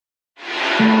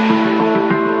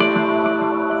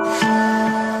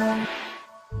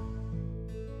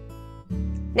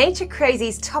Nature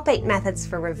Crazy's top 8 methods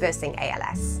for reversing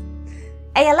ALS.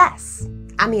 ALS,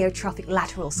 amyotrophic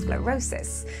lateral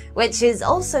sclerosis, which is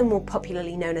also more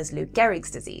popularly known as Lou Gehrig's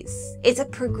disease, is a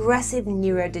progressive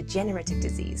neurodegenerative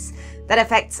disease that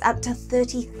affects up to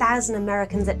 30,000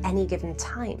 Americans at any given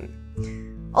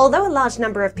time. Although a large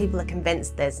number of people are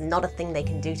convinced there's not a thing they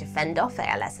can do to fend off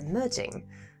ALS emerging,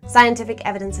 scientific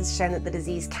evidence has shown that the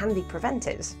disease can be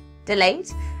prevented, delayed,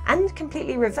 and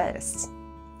completely reversed.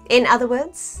 In other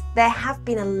words, there have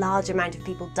been a large amount of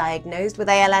people diagnosed with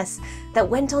ALS that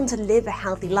went on to live a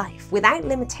healthy life without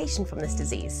limitation from this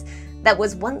disease that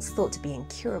was once thought to be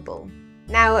incurable.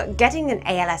 Now, getting an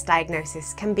ALS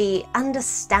diagnosis can be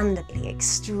understandably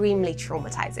extremely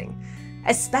traumatizing,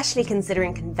 especially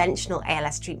considering conventional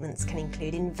ALS treatments can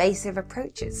include invasive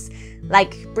approaches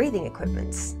like breathing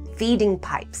equipment, feeding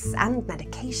pipes, and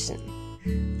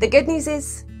medication. The good news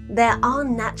is, there are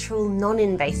natural,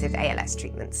 non-invasive ALS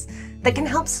treatments that can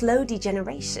help slow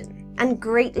degeneration and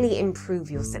greatly improve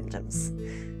your symptoms.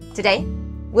 Today,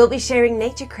 we'll be sharing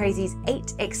Nature Crazy's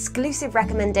 8 exclusive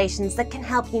recommendations that can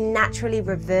help you naturally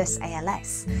reverse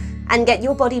ALS and get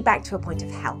your body back to a point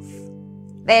of health.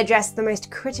 They address the most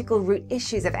critical root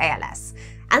issues of ALS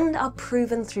and are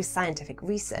proven through scientific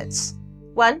research.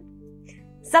 1.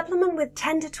 Supplement with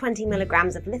 10 to 20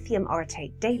 milligrams of lithium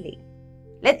orotate daily.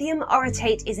 Lithium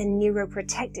orotate is a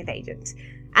neuroprotective agent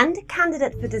and a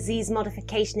candidate for disease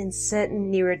modification in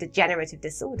certain neurodegenerative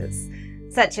disorders,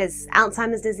 such as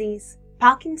Alzheimer's disease,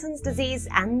 Parkinson's disease,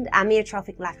 and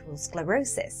amyotrophic lateral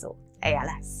sclerosis, or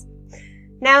ALS.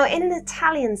 Now, in an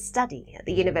Italian study at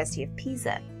the University of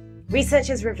Pisa,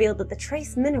 researchers revealed that the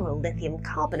trace mineral lithium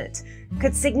carbonate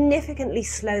could significantly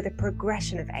slow the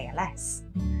progression of ALS.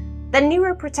 The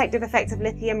neuroprotective effects of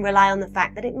lithium rely on the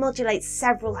fact that it modulates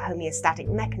several homeostatic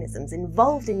mechanisms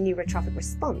involved in neurotrophic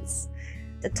response: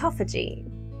 autophagy,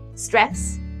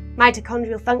 stress,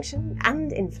 mitochondrial function,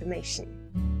 and inflammation.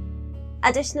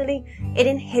 Additionally, it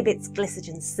inhibits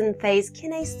glycogen synthase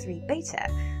kinase 3-beta,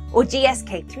 or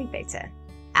GSK3-beta,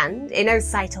 and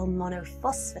inositol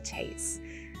monophosphatase.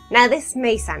 Now, this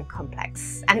may sound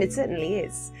complex, and it certainly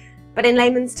is, but in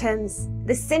layman's terms,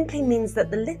 this simply means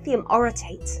that the lithium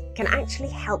orotate can actually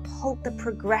help halt the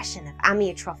progression of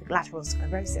amyotrophic lateral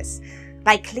sclerosis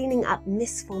by cleaning up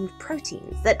misformed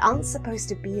proteins that aren't supposed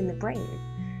to be in the brain.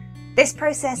 This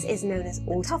process is known as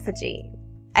autophagy.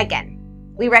 Again,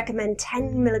 we recommend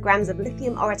 10 milligrams of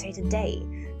lithium orotate a day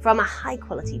from a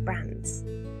high-quality brand.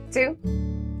 2.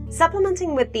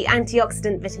 Supplementing with the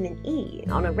antioxidant vitamin E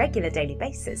on a regular daily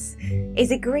basis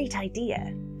is a great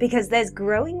idea because there's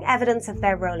growing evidence of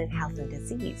their role in health and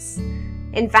disease.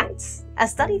 In fact, a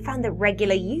study found that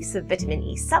regular use of vitamin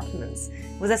E supplements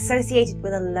was associated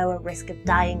with a lower risk of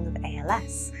dying of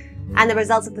ALS, and the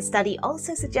results of the study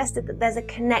also suggested that there's a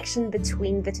connection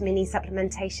between vitamin E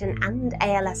supplementation and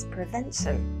ALS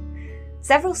prevention.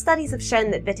 Several studies have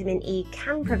shown that vitamin E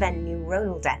can prevent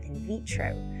neuronal death in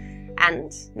vitro,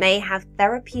 and may have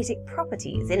therapeutic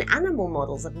properties in animal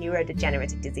models of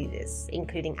neurodegenerative diseases,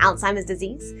 including Alzheimer's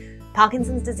disease,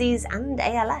 Parkinson's disease, and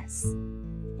ALS.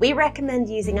 We recommend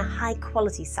using a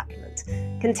high-quality supplement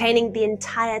containing the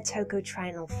entire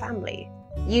tocotrienol family,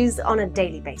 used on a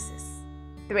daily basis.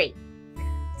 3.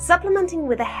 Supplementing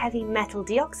with a heavy metal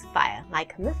deoxifier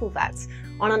like methylvat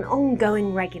on an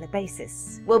ongoing regular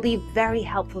basis will be very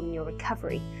helpful in your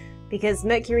recovery, because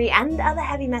mercury and other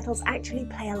heavy metals actually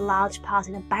play a large part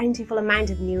in a bountiful amount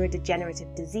of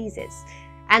neurodegenerative diseases,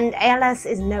 and ALS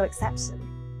is no exception.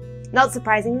 Not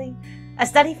surprisingly, a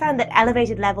study found that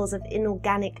elevated levels of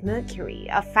inorganic mercury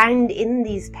are found in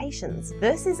these patients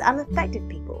versus unaffected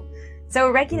people, so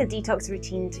a regular detox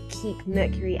routine to keep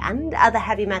mercury and other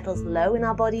heavy metals low in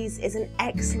our bodies is an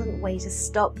excellent way to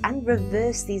stop and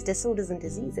reverse these disorders and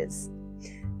diseases.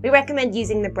 We recommend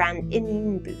using the brand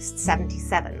Immune Boost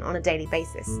 77 on a daily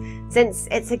basis, since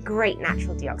it's a great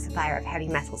natural deoxifier of heavy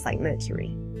metals like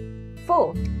mercury.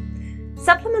 4.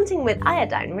 Supplementing with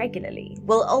iodine regularly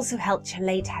will also help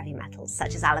chelate heavy metals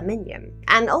such as aluminium,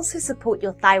 and also support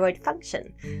your thyroid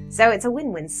function, so it's a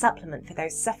win-win supplement for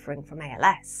those suffering from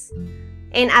ALS.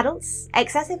 In adults,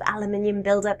 excessive aluminium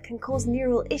buildup can cause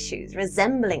neural issues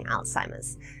resembling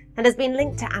Alzheimer's, and has been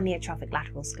linked to amyotrophic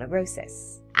lateral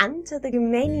sclerosis, and to the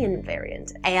Romanian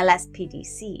variant,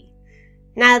 ALS-PDC.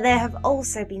 Now, there have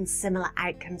also been similar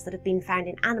outcomes that have been found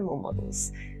in animal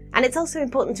models, and it's also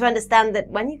important to understand that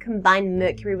when you combine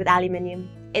mercury with aluminium,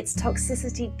 its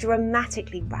toxicity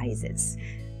dramatically rises.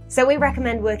 So we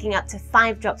recommend working up to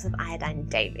 5 drops of iodine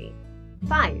daily.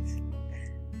 5.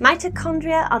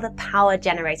 Mitochondria are the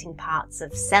power-generating parts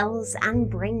of cells and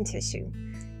brain tissue.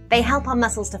 They help our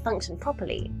muscles to function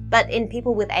properly, but in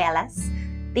people with ALS,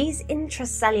 these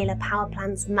intracellular power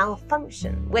plants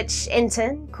malfunction, which in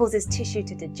turn causes tissue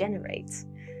to degenerate.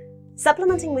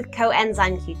 Supplementing with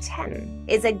coenzyme Q10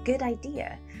 is a good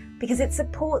idea because it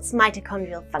supports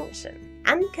mitochondrial function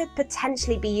and could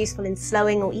potentially be useful in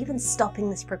slowing or even stopping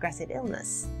this progressive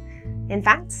illness. In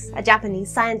fact, a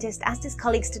Japanese scientist asked his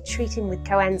colleagues to treat him with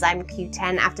coenzyme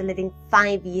Q10 after living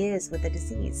 5 years with the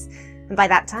disease, and by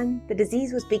that time, the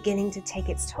disease was beginning to take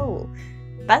its toll.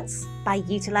 But by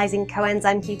utilizing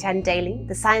coenzyme Q10 daily,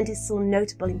 the scientist saw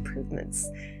notable improvements.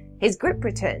 His grip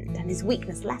returned and his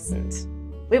weakness lessened.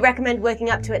 We recommend working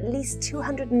up to at least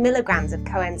 200 milligrams of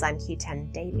coenzyme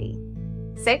Q10 daily.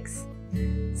 6.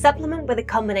 Supplement with a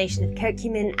combination of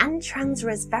curcumin and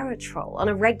trans-resveratrol on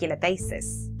a regular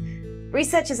basis.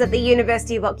 Researchers at the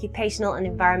University of Occupational and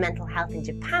Environmental Health in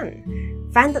Japan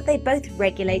found that they both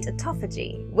regulate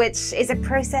autophagy, which is a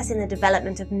process in the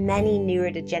development of many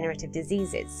neurodegenerative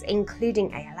diseases,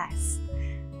 including ALS.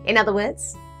 In other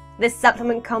words, this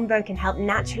supplement combo can help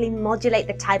naturally modulate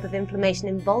the type of inflammation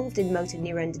involved in motor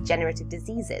neuron degenerative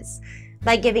diseases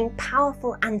by giving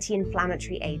powerful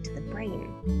anti-inflammatory aid to the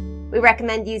brain. We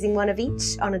recommend using one of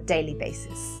each on a daily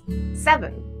basis.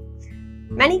 7.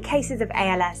 Many cases of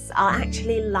ALS are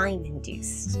actually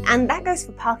Lyme-induced, and that goes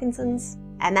for Parkinson's,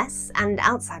 MS, and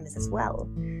Alzheimer's as well.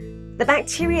 The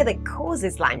bacteria that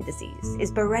causes Lyme disease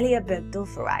is Borrelia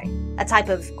burgdorferi, a type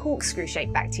of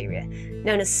corkscrew-shaped bacteria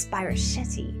known as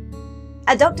spirochetes.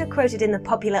 A doctor quoted in the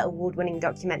popular award-winning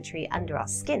documentary Under Our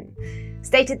Skin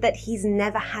stated that he's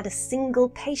never had a single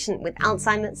patient with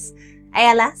Alzheimer's,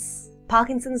 ALS,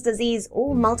 Parkinson's disease,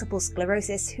 or multiple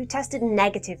sclerosis who tested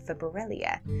negative for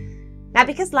Borrelia. Now,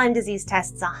 because Lyme disease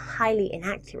tests are highly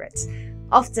inaccurate,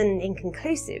 often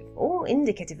inconclusive or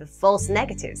indicative of false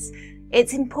negatives,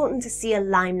 it's important to see a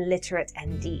Lyme-literate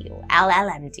MD or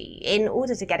LLMD in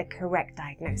order to get a correct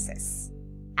diagnosis.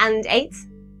 And 8.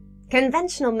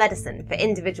 Conventional medicine for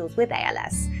individuals with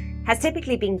ALS has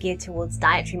typically been geared towards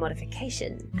dietary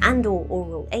modification and/or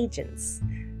oral agents.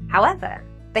 However,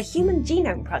 the Human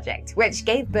Genome Project, which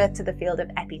gave birth to the field of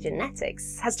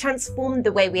epigenetics, has transformed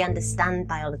the way we understand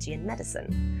biology and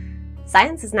medicine.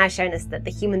 Science has now shown us that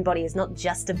the human body is not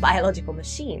just a biological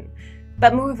machine,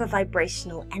 but more of a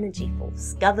vibrational energy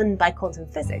force governed by quantum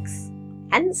physics,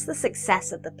 hence the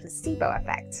success of the placebo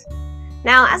effect.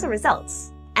 Now, as a result,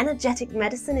 energetic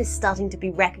medicine is starting to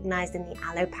be recognized in the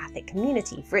allopathic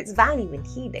community for its value in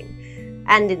healing.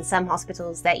 And in some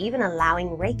hospitals, they're even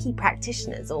allowing Reiki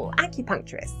practitioners or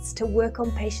acupuncturists to work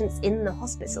on patients in the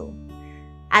hospital.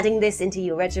 Adding this into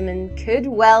your regimen could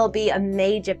well be a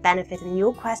major benefit in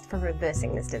your quest for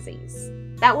reversing this disease.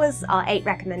 That was our 8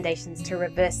 recommendations to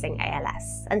reversing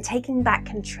ALS and taking back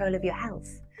control of your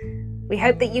health. We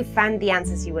hope that you found the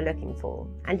answers you were looking for,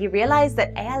 and you realize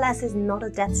that ALS is not a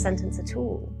death sentence at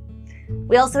all.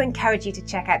 We also encourage you to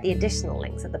check out the additional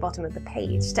links at the bottom of the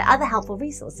page to other helpful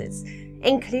resources,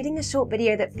 including a short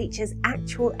video that features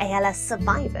actual ALS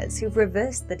survivors who've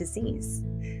reversed the disease.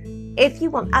 If you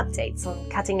want updates on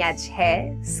cutting-edge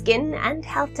hair, skin, and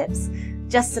health tips,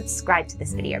 just subscribe to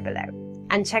this video below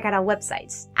and check out our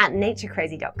website at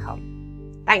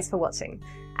naturecrazy.com. Thanks for watching,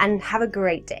 and have a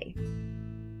great day.